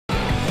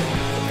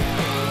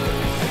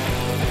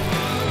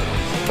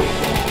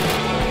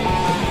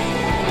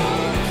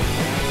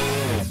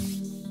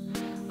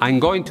I'm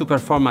going to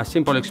perform a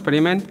simple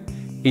experiment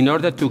in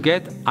order to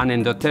get an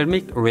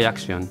endothermic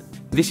reaction.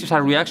 This is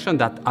a reaction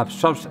that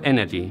absorbs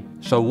energy,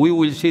 so we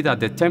will see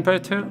that the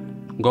temperature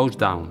goes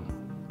down.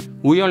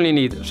 We only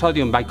need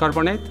sodium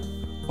bicarbonate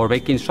or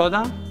baking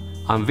soda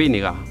and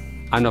vinegar,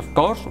 and of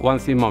course one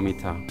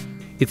thermometer.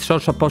 It's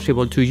also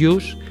possible to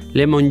use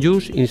lemon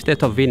juice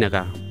instead of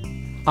vinegar.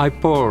 I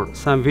pour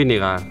some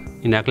vinegar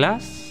in a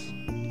glass,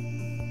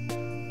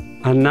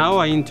 and now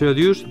I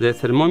introduce the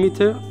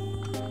thermometer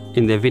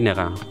in the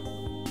vinegar.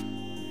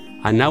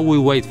 And now we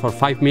wait for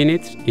 5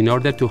 minutes in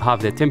order to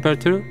have the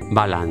temperature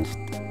balanced.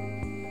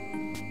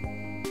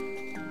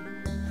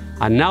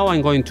 And now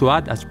I'm going to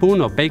add a spoon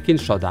of baking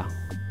soda.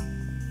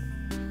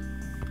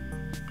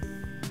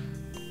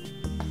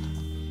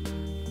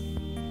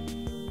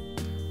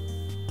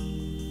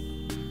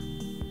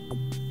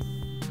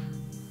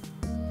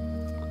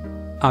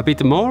 A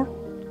bit more.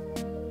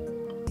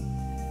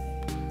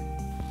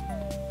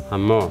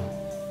 And more.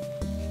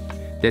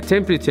 The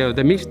temperature of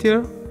the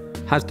mixture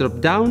has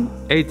dropped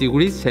down 8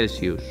 degrees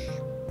Celsius.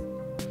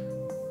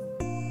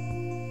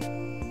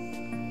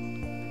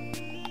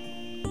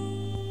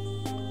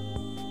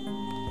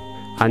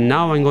 And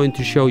now I'm going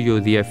to show you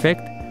the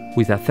effect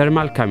with a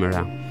thermal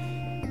camera.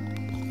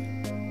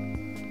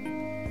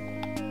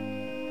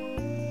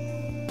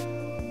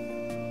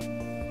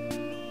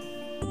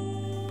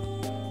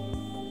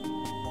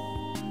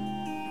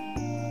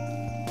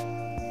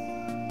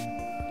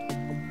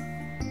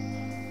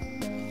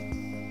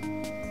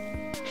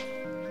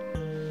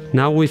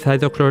 Now with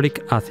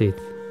hydrochloric acid.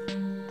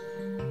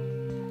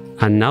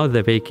 And now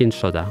the baking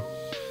soda.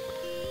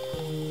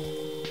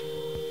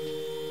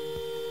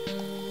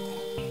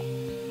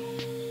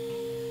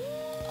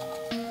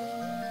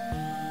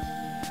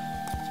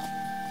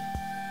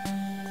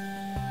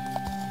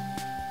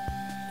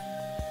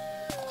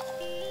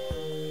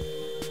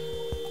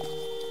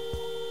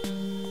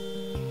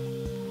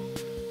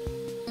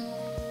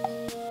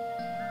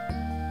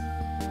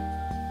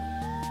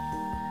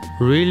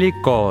 Really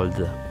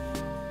cold.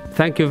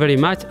 Thank you very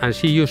much and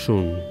see you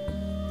soon.